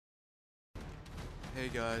Hey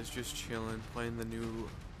guys, just chilling, playing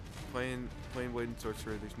Blade and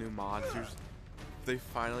Sorcery. There's new mods. They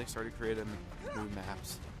finally started creating new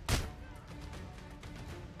maps.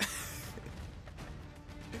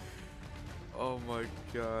 Oh my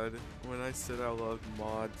god, when I said I loved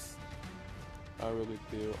mods, I really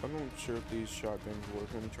do. I'm not sure if these shotguns work.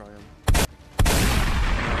 Let me try them.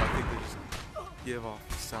 I think they just give off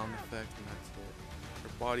a sound effect and that's it.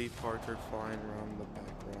 Their body parts are flying around the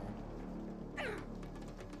background.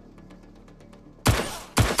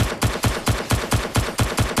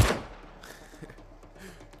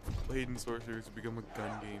 Blade and Sorcery has become a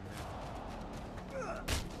gun game now.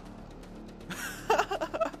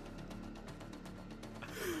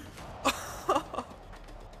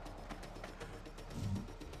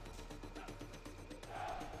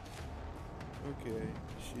 Okay,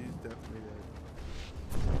 she's definitely dead.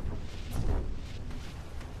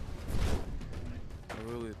 I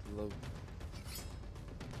really love.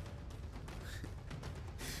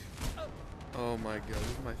 Oh my god,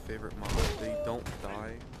 this is my favorite mod. They don't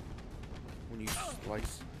die when you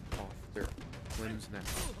slice off their limbs now.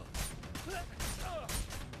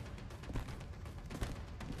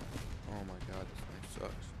 Oh my god, this knife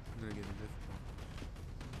sucks. I'm gonna get a different one.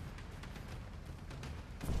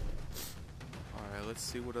 Alright, let's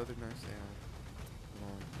see what other knives they have.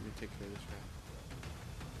 Hold on, let me take care of this guy.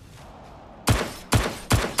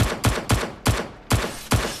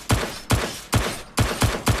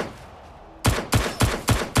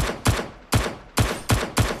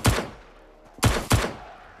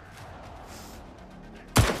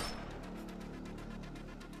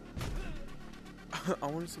 I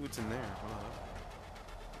want to see what's in there. Hold on.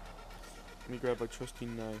 Let me grab my trusty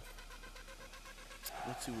knife.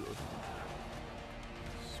 Let's see what else.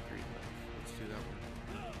 Screen knife. Let's do that one.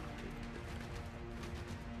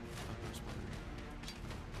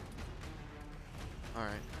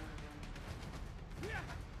 Alright.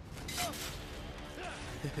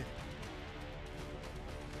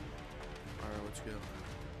 Alright, let's go.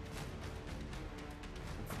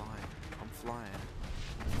 I'm flying. I'm flying.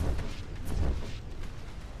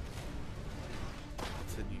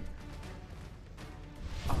 What's in here?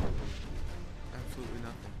 Oh. Absolutely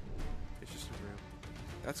nothing. It's just a room.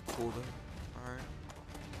 That's cool though. Alright.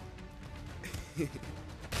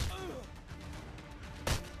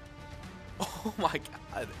 Oh my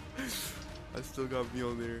god. I still got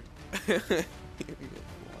Mjolnir. I have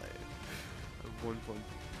one punch.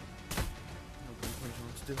 I have one punch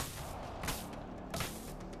on still.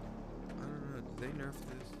 I don't know. Did they nerf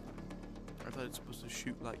this? I thought it's supposed to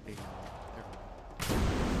shoot lightning.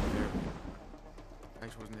 There.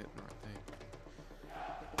 Actually wasn't hitting the right thing.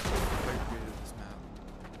 I created this map.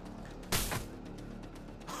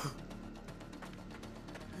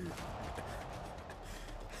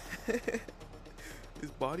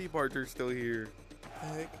 His body parts are still here.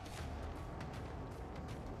 Heck.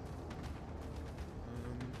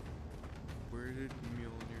 Where did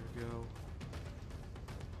Mjolnir go?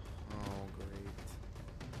 Oh, great.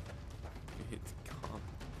 It's gone.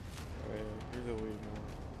 Alright, here's a way more.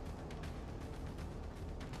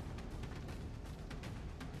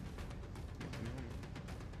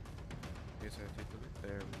 I guess I have to take a look.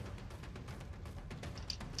 There we go.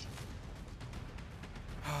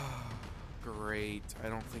 Great. I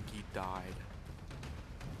don't think he died.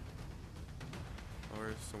 Or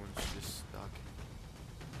if someone's just stuck.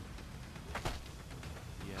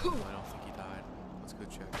 Yeah, no, I don't think he died. Let's go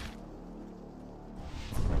check.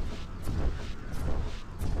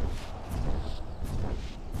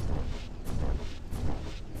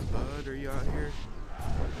 Bud, are you out here?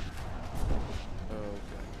 Oh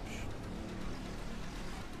gosh.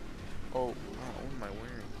 Oh, wow, what am I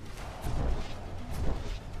wearing?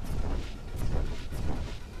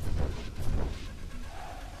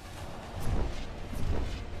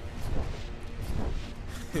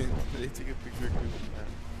 They take a picture of Google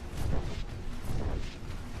Maps.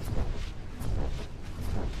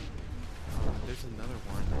 There's another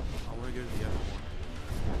one. I want to go to the other one.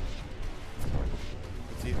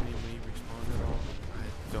 Let's see if anybody respawned at all. I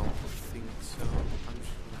don't think so. I'm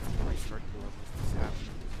just gonna have to restart the level if this happens.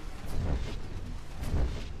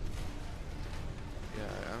 Yeah,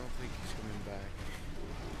 I don't think he's coming back.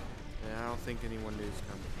 Yeah, I don't think anyone is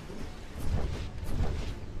coming.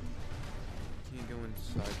 Can't go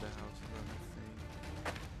inside the house without a thing.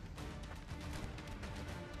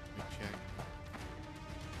 Let me check.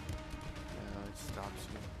 No, it stops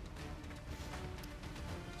you.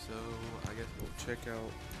 So, I guess we'll check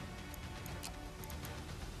out.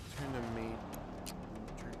 Return to main.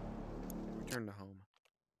 Return to home.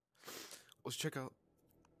 Let's check out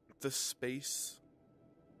the space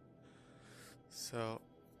So,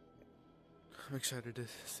 I'm excited to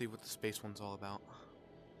see what the space one's all about.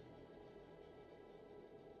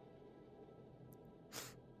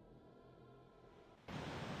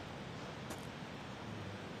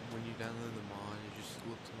 When you download the mod, you just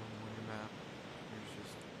look on your map. There's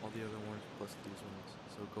just all the other ones plus these ones.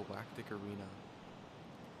 So, Galactic Arena.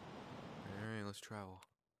 Alright, let's travel.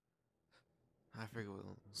 I forget what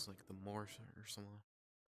it's like, the Morse or something.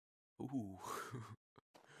 Ooh.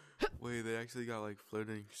 Wait, they actually got like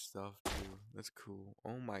floating stuff too. That's cool.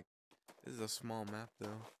 Oh my. This is a small map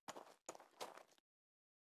though.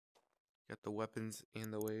 Got the weapons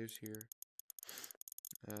and the waves here.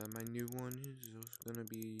 My new one is gonna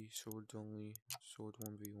be swords only. Sword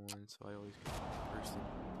 1v1, so I always go first.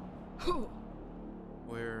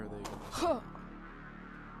 Where are they going?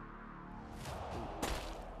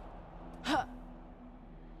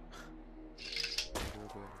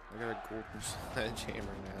 I got a golden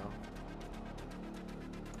sledgehammer now.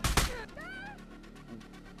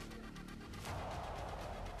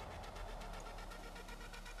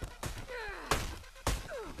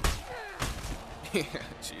 Yeah,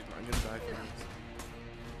 she's not gonna die for this.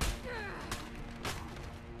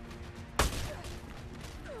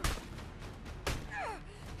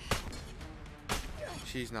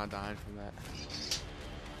 She's not dying from that.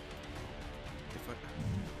 If I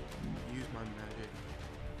use my magic,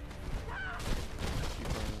 she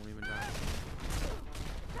probably won't even die.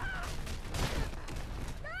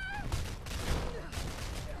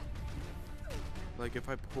 Like if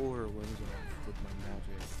I pull her limbs off with my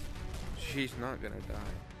magic, she's not gonna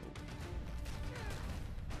die.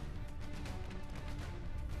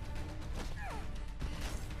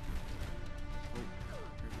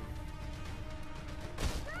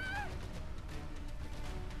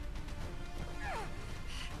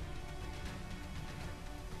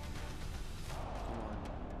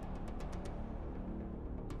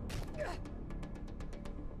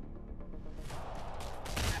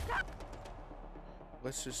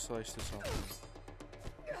 Let's just slice this off.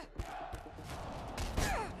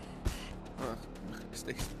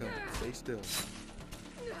 Stay still. Stay still.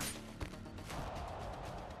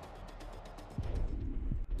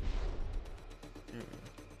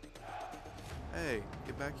 Hey,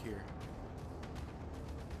 get back here.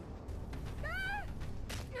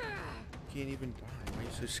 Can't even die. Why are you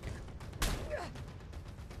so scared?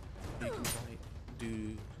 You can die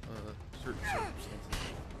due to certain circumstances.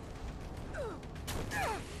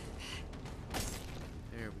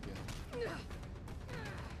 There we go.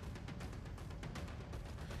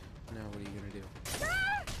 Now what are you gonna do?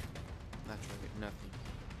 That's right, nothing.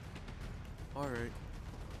 Alright.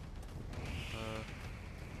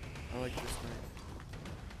 I like this knife.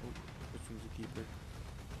 Oh, which one's a keeper?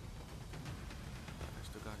 I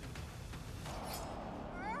still got it.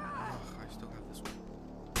 Ugh, I still have this one.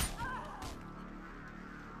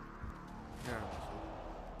 Yeah, so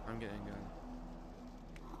I'm getting a gun.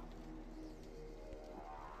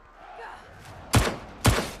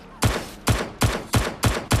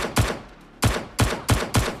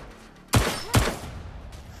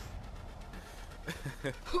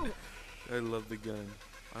 I love the gun.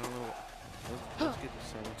 I don't know. Let's get the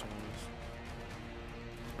silencer on this.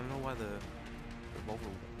 I don't know why the revolver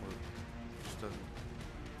won't work. It just doesn't.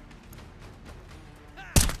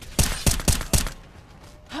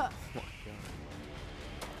 Oh my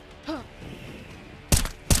god.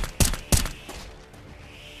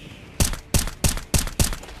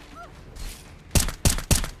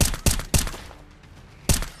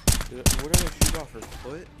 What did I shoot off her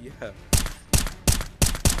foot? Yeah.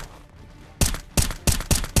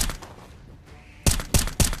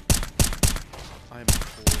 I'm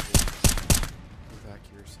horrible with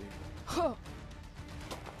accuracy.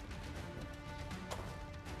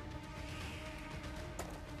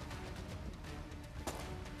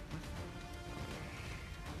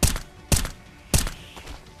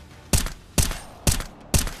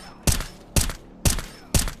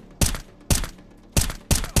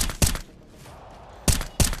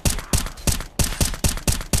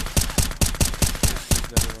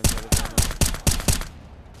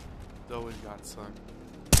 Always got some.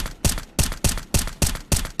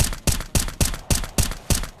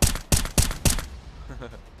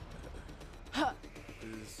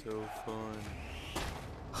 This is so fun.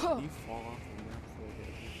 Did you fall off the map for a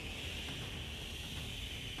bit?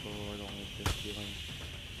 Oh, I don't like this feeling.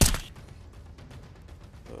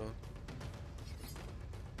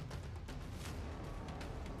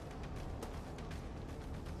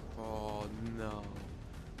 Oh no.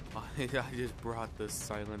 I just brought the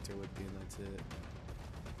silencer with me and that's it.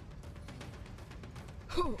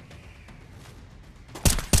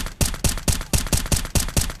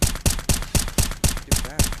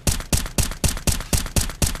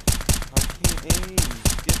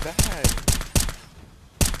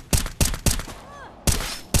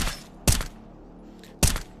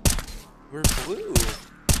 We're blue.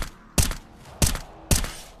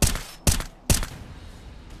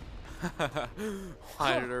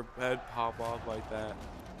 Why did her head pop off like that?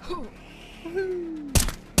 Woohoo!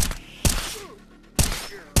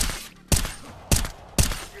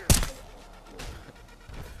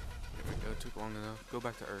 There we go. Took long enough. Go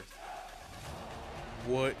back to Earth.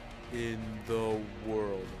 What in the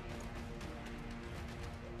world?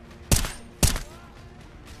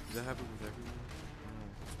 Does that happen with everyone? Oh,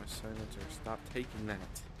 it's my silencer. Stop taking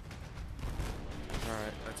that.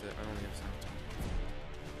 Alright, that's it. I don't need a sound.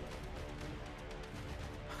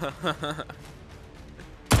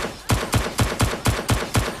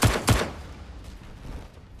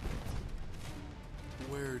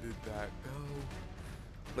 Where did that go?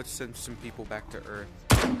 Let's send some people back to Earth.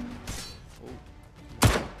 Oh.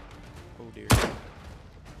 Oh dear.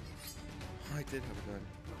 I did have a gun.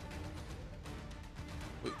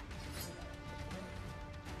 Wait.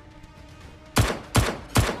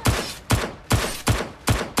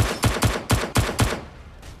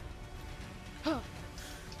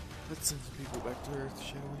 Let's send some people back to Earth,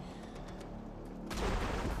 shall we?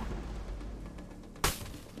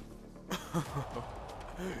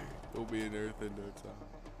 We'll be in Earth in no time.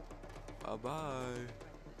 Bye-bye.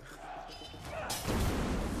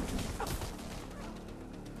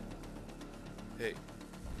 Hey,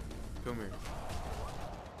 come here.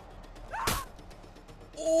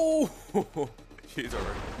 Oh! She's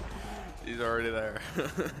already there.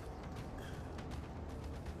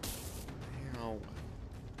 Ow.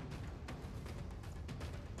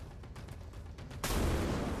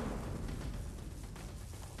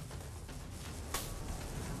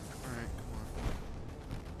 Alright, come on.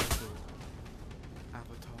 So,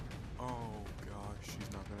 Avatar. Oh gosh, she's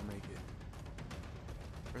not gonna make it.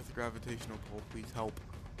 Earth gravitational pull, please help.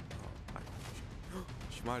 Oh,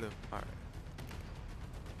 she might have. Alright.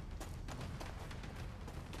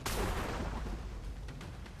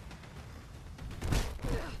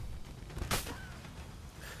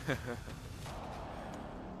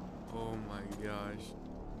 Oh my gosh.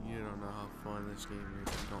 You don't know how fun this game is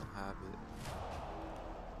if you don't have it.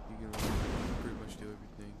 You can pretty much do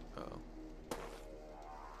everything. Uh-oh.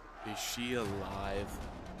 Is she alive?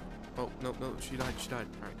 Oh, no, she died,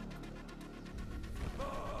 Alright.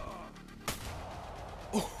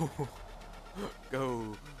 Oh,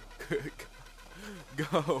 go.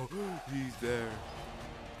 Go. He's there.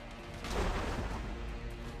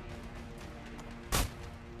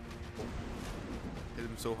 Hit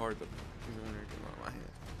him so hard that he's going to get out of my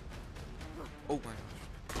hand. Oh my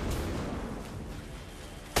gosh.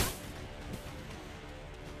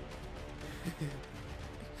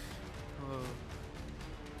 Oh.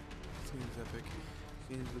 Seems epic.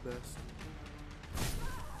 Seems the best.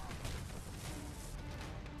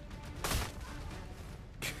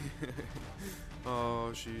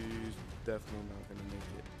 Oh, she's definitely not gonna make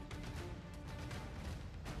it.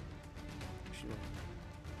 She won't.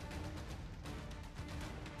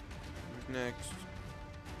 Who's next?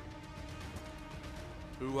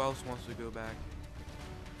 Who else wants to go back?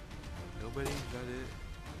 Nobody? Is that it?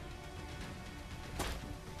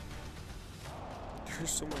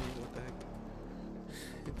 There's so many. What the heck?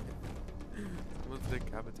 What's the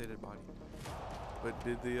decapitated body? But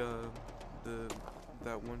did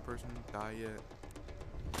that one person die yet?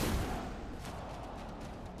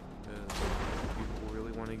 People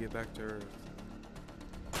really want to get back to Earth.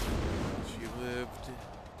 She lived.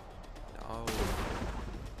 No.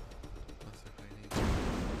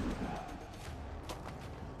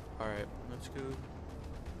 Alright, let's go.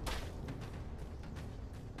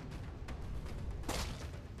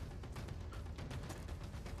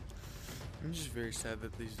 I'm just very sad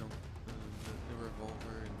that these don't, the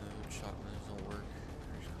revolver and the shotguns don't work.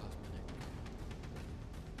 There's cosmetic.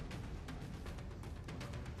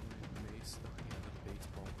 Mace, oh yeah, the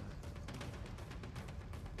baseball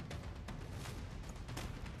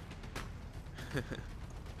bat.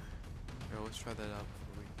 Here, let's try that out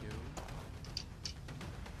before we go.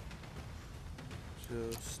 So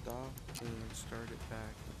stop and start it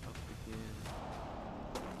back up again.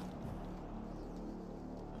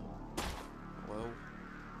 Well,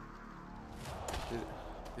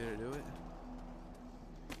 did it do it?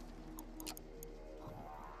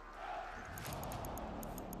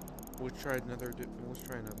 Let's try another thing.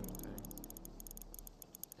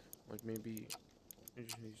 Like maybe it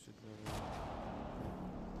just needs to know.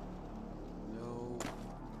 No.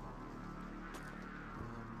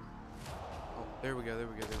 Oh, there we go. There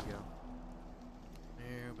we go.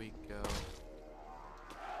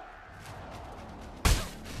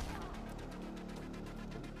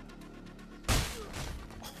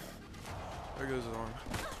 There goes his arm.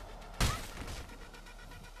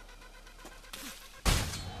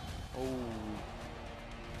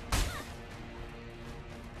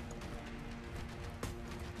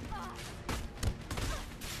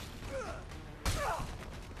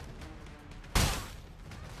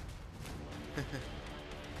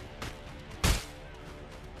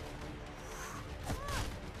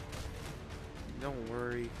 Don't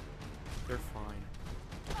worry, they're fine.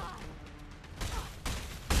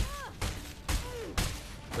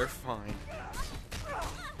 They're fine.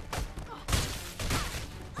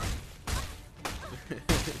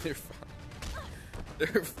 They're fine.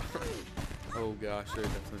 They're fine. Oh gosh, they're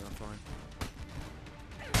definitely not fine.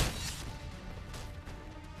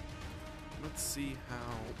 Let's see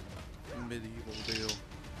how medieval do.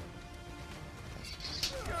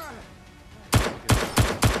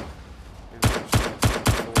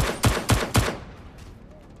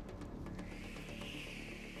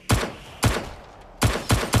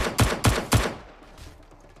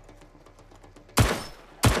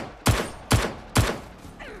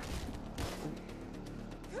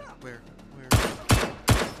 Where?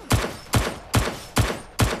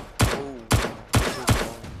 Oh,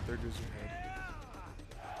 there goes your head.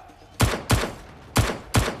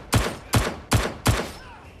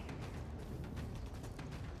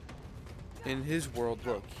 In his world,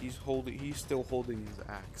 look, he's still holding his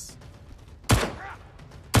axe.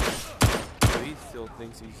 So he still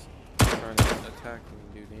thinks he's trying to attack me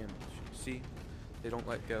and do damage. See? They don't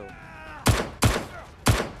let go. You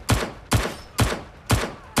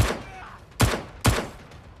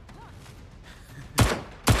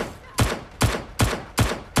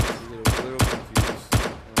get a little confused. Oh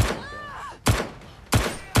my gosh.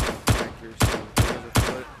 Accuracy. There's a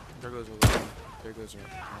foot. There goes a leg. There goes her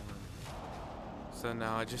arm. So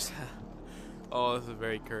now I just have... Oh, this is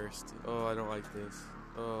very cursed. Oh, I don't like this.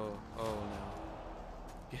 Oh no.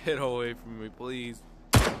 Get away from me, please.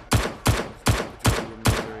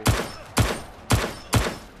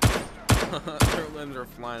 Their limbs are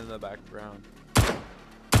flying in the background.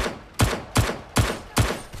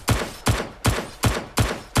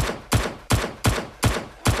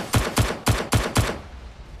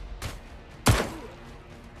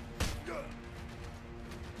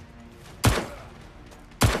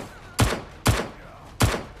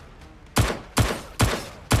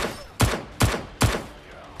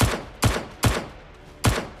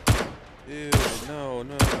 Ew, no, I'm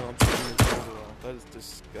shooting his shoulder off. That is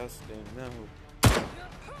disgusting, no.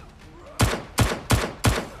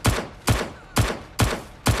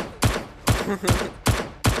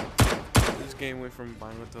 This game went from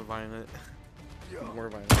violent to violent. More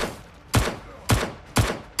violent.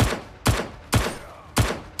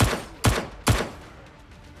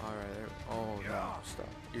 Alright, oh no, stop.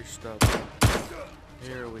 You're stuck.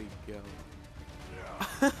 Here we go.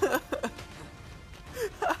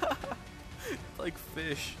 Like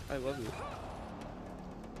fish. I love it.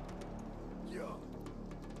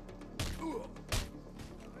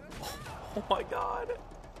 Oh my god.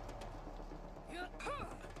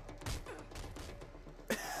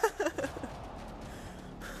 I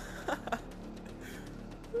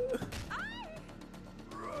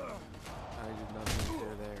did not think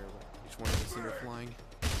they're there, but I just wanted to see her flying.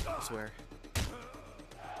 I swear.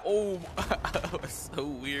 Oh, that was so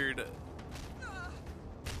weird.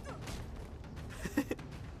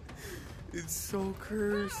 It's so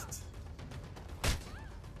cursed.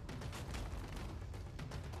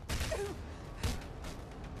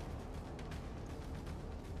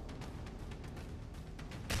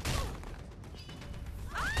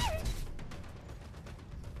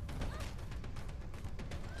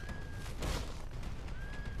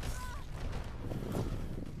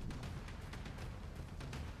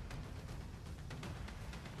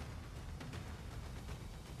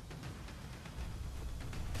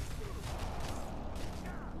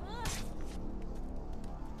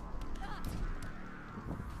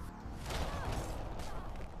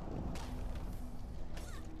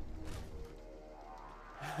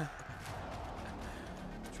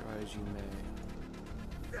 Try as you may.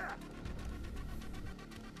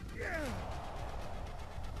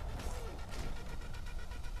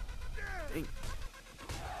 Dang.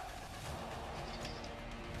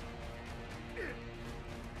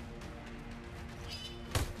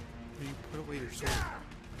 You put away your sword.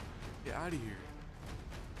 Get out of here.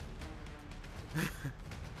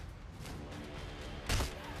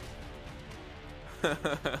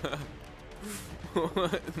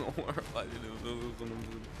 What in the world? I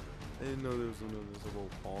didn't know there was an invisible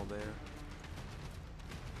ball there.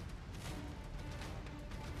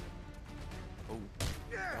 Oh,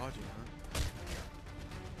 dodging,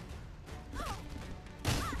 huh?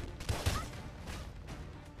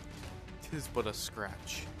 Tis but a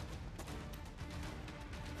scratch.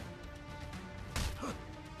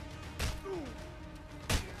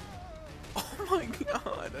 Oh my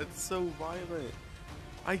god, that's so violent.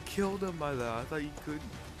 I killed him by that. I thought you couldn't.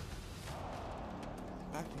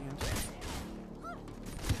 Backhand.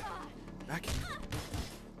 Backhand.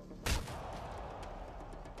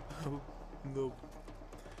 Oh, no.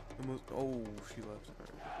 Almost. Oh, she left.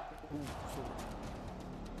 Oh, sword.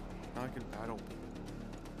 Now I can battle.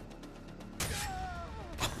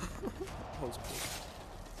 That was cool.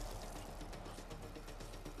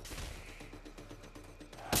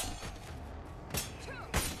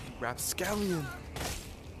 Rapscallion!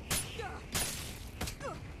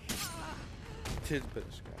 Tis but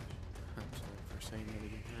a scratch. I'm sorry for saying that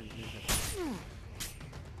again. I didn't mean that.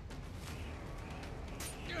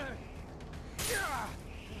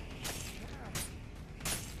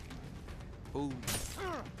 Oh.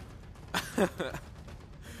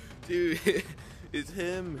 Dude, it's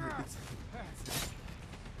him. It's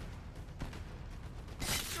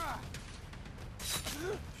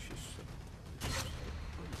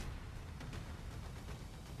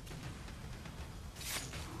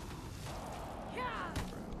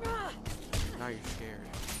now you're scared.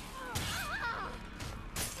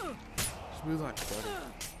 Smooth like butter.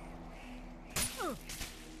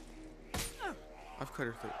 I've cut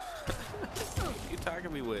her throat. What are you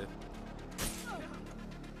attacking me with?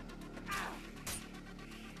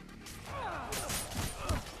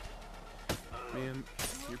 Man,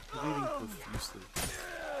 you're bleeding profusely.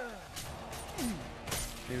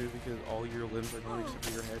 Maybe because all your limbs are going except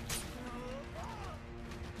for your head.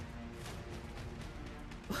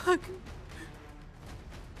 Look!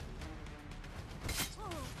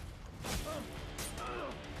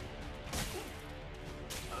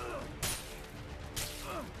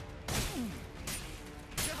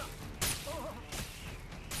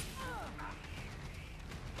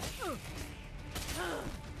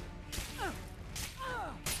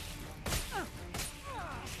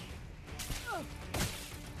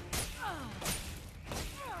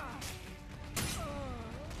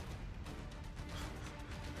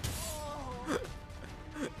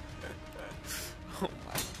 Oh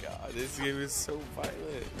my god, this game is so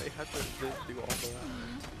violent. They have to just do all the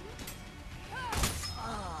lines.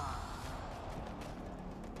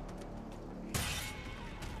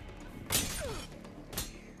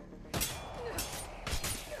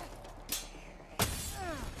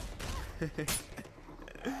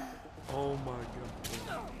 Oh my god.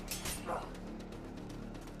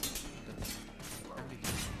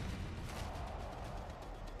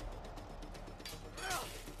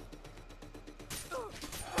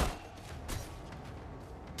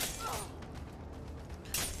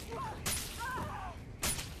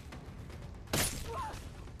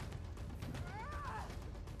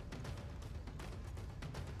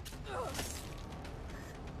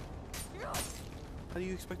 How do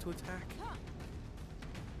you expect to attack?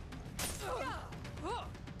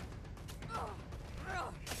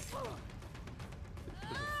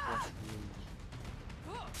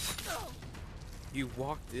 You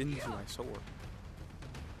walked into my sword.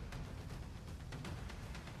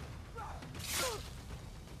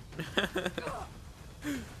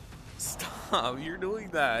 Stop, you're doing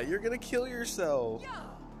that. You're gonna kill yourself.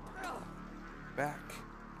 Back.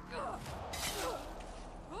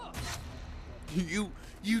 You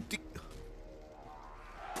it's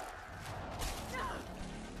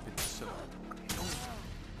so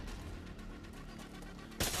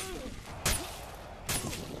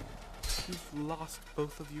You've lost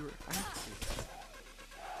both of your axes.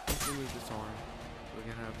 Let's remove this arm. We're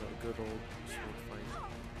gonna have a good old sword fight.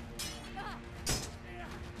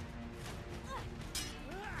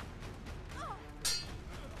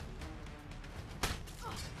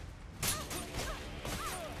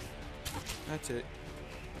 That's it.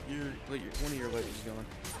 One of your legs is gone.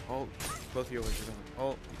 Oh, both of your legs are gone.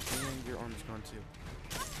 Oh, and your arm is gone too.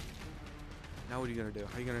 Now what are you gonna do?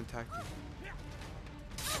 How are you gonna attack me?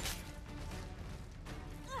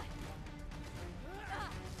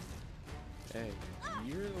 Hey,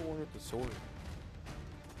 you're the one with the sword.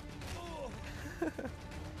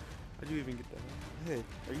 How'd you even get that? Hey,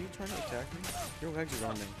 are you trying to attack me? Your legs are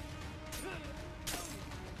on me.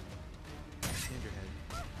 Stand your head.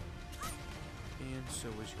 And so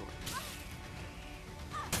is yours.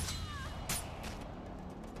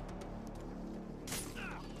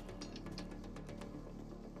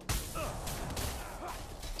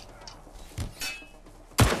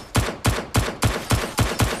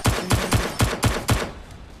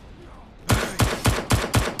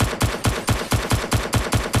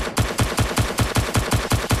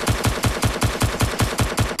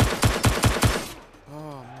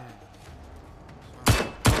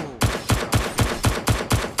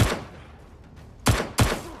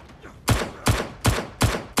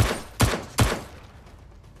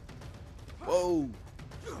 Whoa!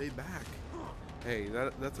 Stay back. Hey,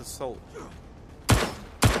 that's assault.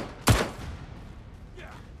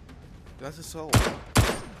 That's assault.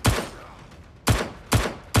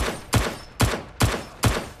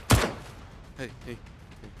 Hey, hey, hey,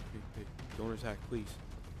 hey, hey. Don't attack, please.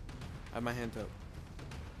 I have my hand up.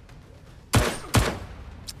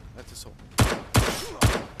 That's assault.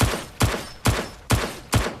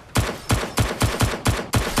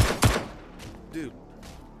 Dude,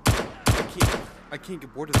 I can't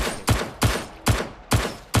get bored of this game.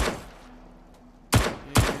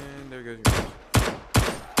 And there goes your mouse.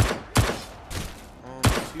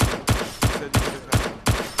 Excuse me. You said you could attack me.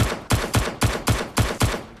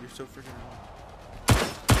 You're so freaking annoying.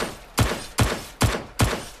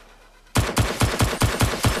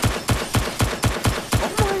 Oh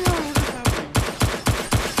my god, what is happening?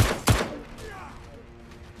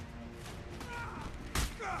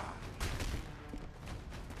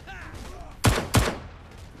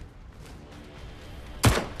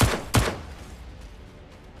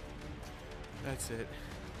 That's it.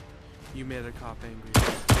 You made a cop angry.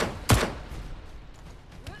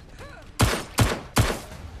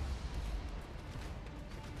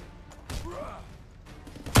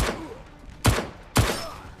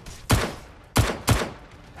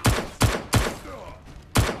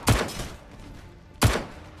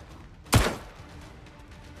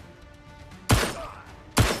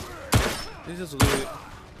 This is literally,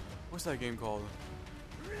 what's that game called?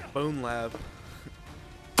 Bone Lab.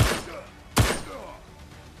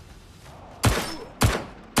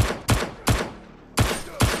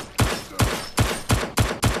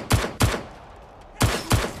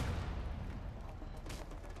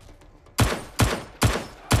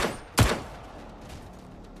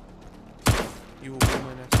 You will be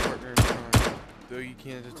my next partner in crime, though you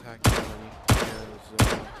can't attack anybody because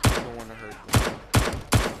you don't want to hurt them.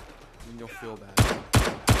 And you'll feel bad.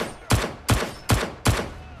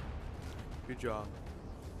 Good job.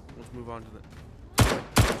 Let's move on to the. Wait,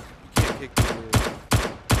 you can't kick these legs.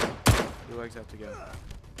 Your legs have to go.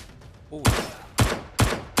 Oh.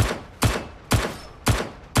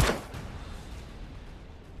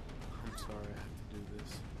 I'm sorry I have to do this,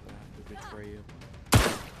 but I have to betray you.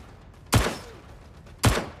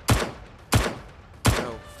 No,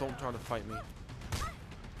 don't try to fight me.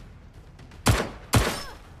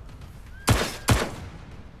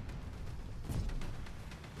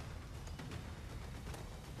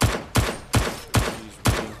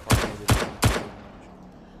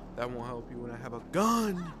 That won't help you when I have a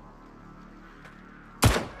gun!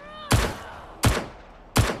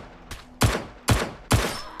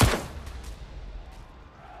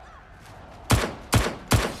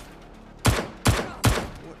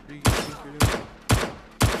 What do you think you're doing?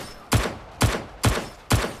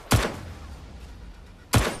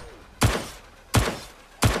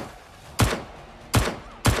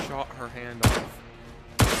 Shot her hand off.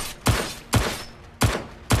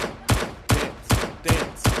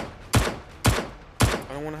 Dance.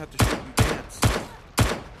 I don't want to have to shoot you. Dance.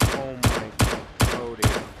 Oh my. Oh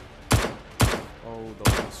dear. Oh, the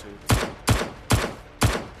lawsuits.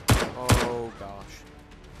 Oh gosh.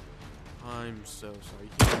 I'm so sorry.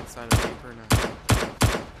 You can't sign a paper now.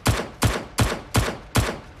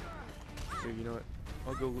 Here, you know what?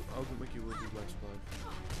 I'll go make you with your last blood.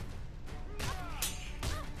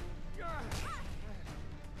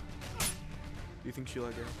 Do you think she'll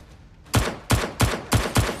let go?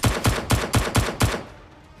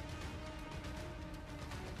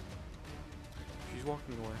 She's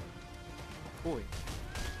walking away. Boy.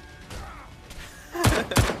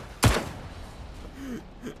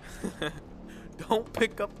 Don't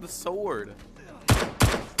pick up the sword.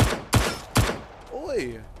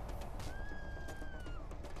 Oi.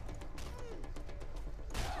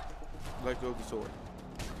 Let go of the sword.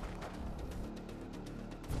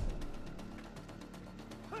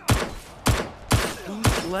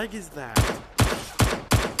 Whose leg is that? Is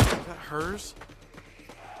that hers?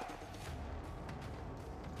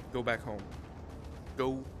 Go back home.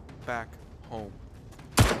 Go back home.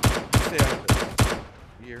 Stay out of this.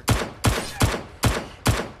 Here.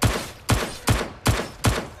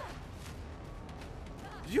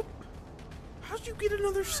 How'd you get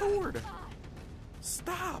another sword?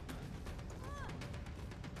 Stop.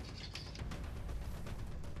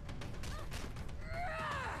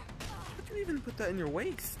 How'd you even put that in your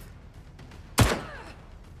waist? Oh,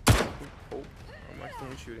 I'm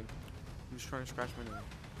accidentally shooting. I'm just trying to scratch my nose.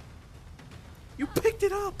 You picked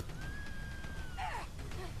it up!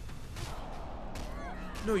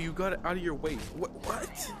 No, you got it out of your waist.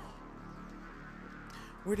 What?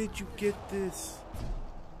 Where did you get this?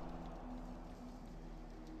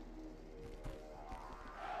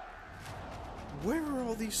 Where are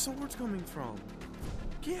all these swords coming from?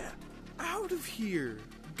 Get out of here!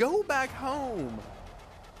 Go back home!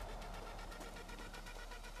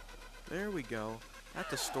 There we go.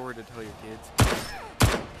 That's a story to tell your kids.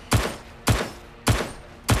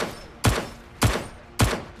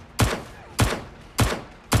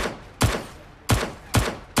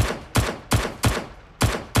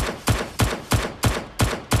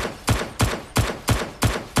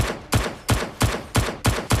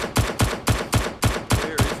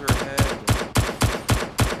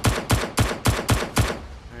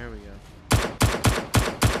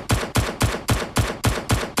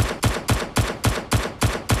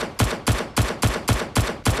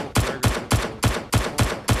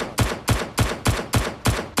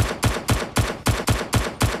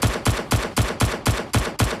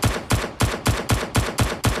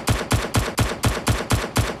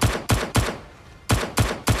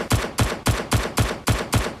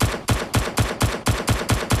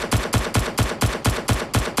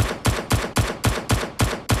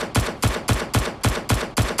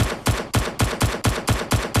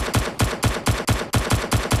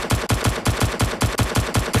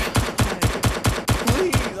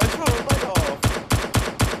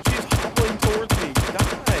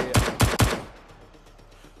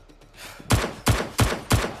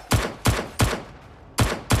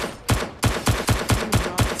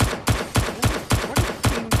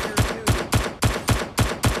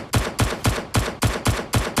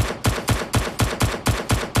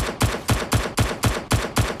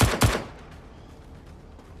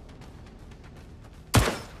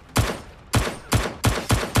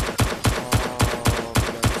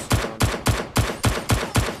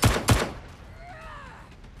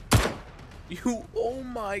 You, oh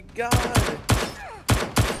my god!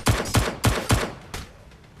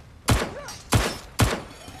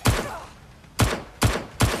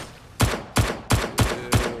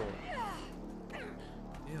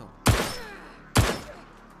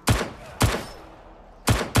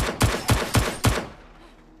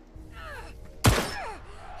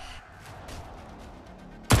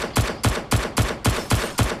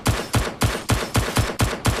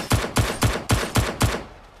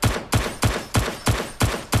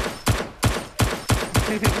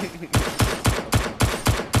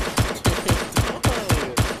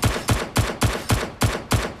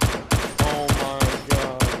 Oh my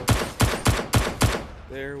god.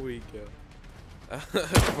 There we go.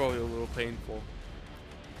 That's probably a little painful.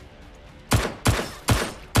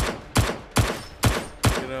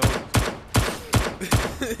 You know,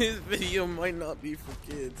 this video might not be for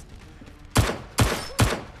kids.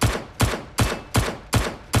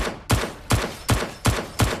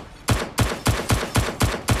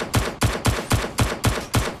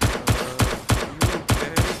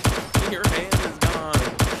 Your hand is gone.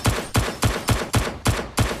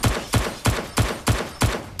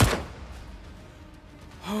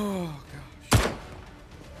 Oh gosh.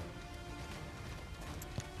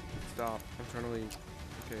 Stop. I'm trying to leave.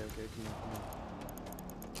 Okay, come on.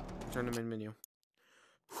 Turn to main menu.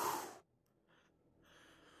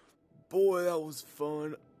 Boy, that was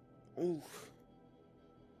fun. Oof.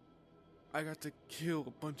 I got to kill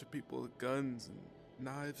a bunch of people with guns and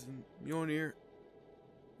knives and Mjolnir.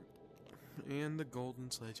 And the golden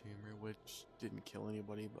sledgehammer, which didn't kill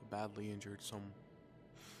anybody but badly injured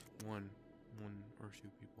one or two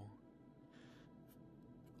people.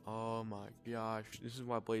 Oh my gosh, this is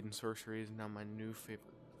why Blade and Sorcery is now my new favorite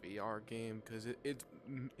VR game, because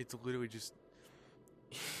it's literally just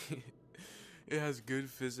it has good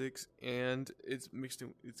physics and it's mixed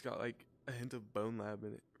in. It's got like a hint of Bone Lab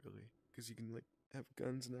in it, really, because you can like have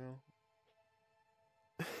guns now.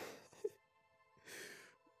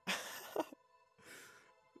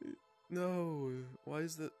 No, why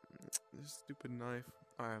is this stupid knife?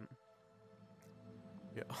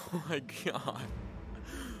 Yeah, oh my god.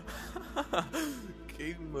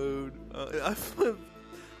 Game mode. I put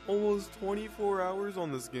almost 24 hours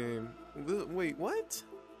on this game. Wait, what?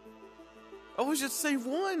 I was just save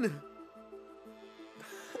 1.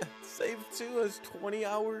 Save 2 has 20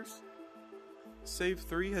 hours. Save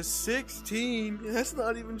 3 has 16. That's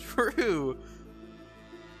not even true.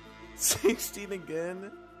 16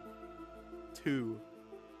 again. 2.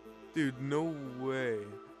 Dude, no way.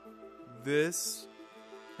 This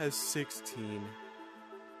has 16.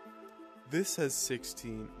 This has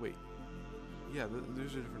 16. Wait. Yeah,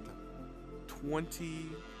 there's a different time. 20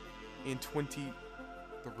 and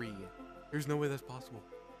 23. There's no way that's possible.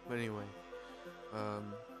 But anyway,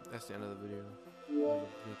 that's the end of the video.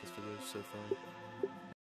 Make this video so fun.